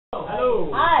Hello.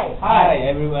 Hi.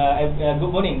 Hi, everyone. Good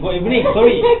morning. Good evening.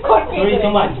 Sorry. Sorry so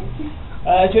much.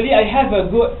 Actually, I have a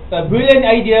brilliant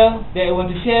idea that I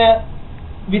want to share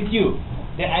with you.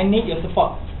 That I need your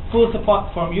support, full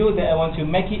support from you. That I want to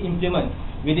make it implement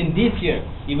within this year,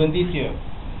 even this year.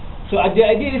 So the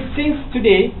idea is, since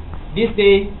today, this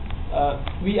day,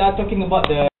 we are talking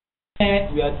about the internet.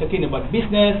 We are talking about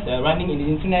business, running in the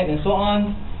internet, and so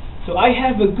on. So I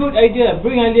have a good idea, a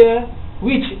brilliant idea,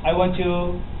 which I want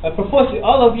to propose to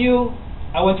all of you.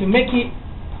 I want to make it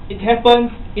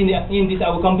happens in this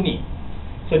our company.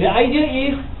 So the idea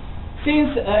is,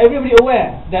 since everybody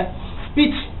aware that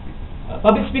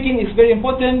public speaking is very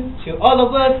important to all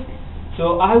of us,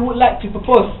 so I would like to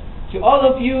propose to all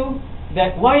of you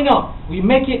that why not we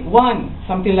make it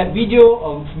something like video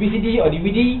or VCD or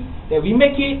DVD, that we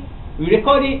make it, we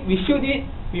record it, we shoot it,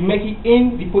 we make it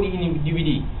we put it in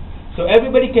DVD. So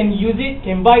everybody can use it,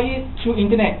 can buy it through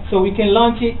internet. So we can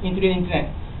launch it into the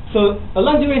internet. So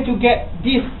along the way to get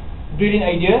this brilliant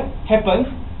idea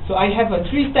happens, so I have a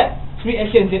 3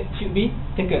 actions that should be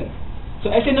taken.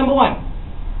 So action number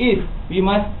 1 is we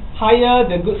must hire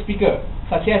the good speaker,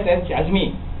 such as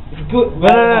Azmi. It's good.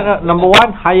 No. Number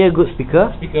 1, hire good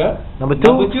speaker. Number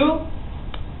 2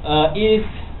 is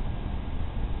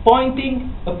appoint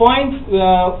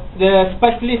the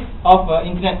specialist of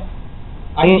internet.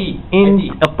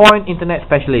 Appoint internet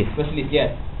specialist.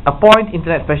 Yes. Appoint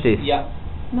internet specialist. Yeah.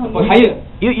 No. Hire.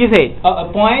 You said.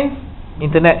 Appoint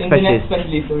internet specialist.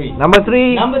 Sorry. Number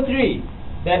 3.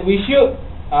 That we should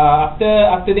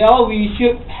after they all we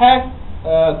should have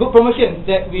good promotions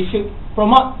that we should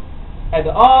promote at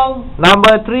all.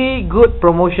 Number 3, good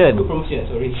promotion. Good promotion.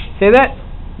 Sorry. Say that.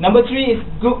 Number 3 is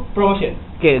good promotion.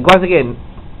 Okay. Once again.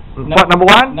 Number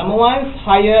 1. Number 1 is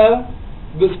hire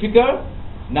good speaker.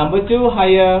 Number 2,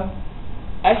 hire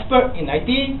expert in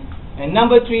IT, and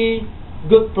number 3,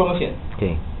 good promotion.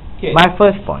 Okay. My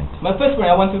first point.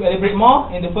 I want to elaborate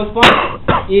more. In the first point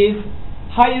is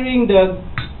hire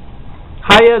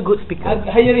good speaker.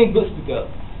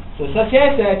 So such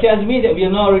as Azmi that we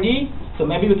know already. So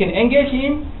maybe we can engage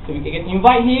him. So we can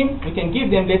invite him. We can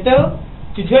give them letter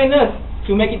to join us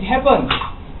to make it happen.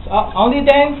 So only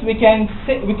then we can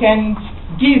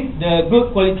give the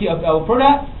good quality of our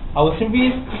product, our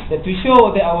service, that to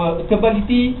show that our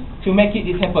capability to make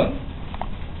this happen.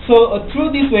 So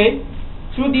through this,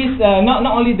 not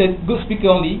only the good speaker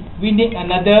only, we need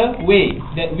another way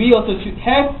that we also should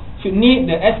need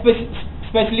the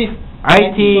specialist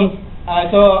IT.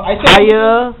 So I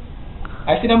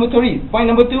say number 3. Point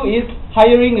number 2 is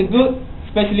hiring a good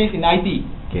specialist in IT,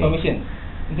 information,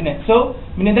 internet. So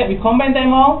meaning that we combine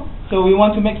them all. So we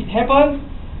want to make it happen.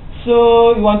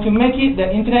 So we want to make it the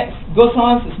internet goes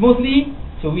on smoothly.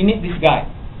 So we need this guy.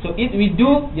 So we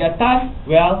do their task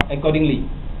well accordingly.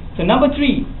 So number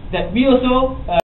 3, that we also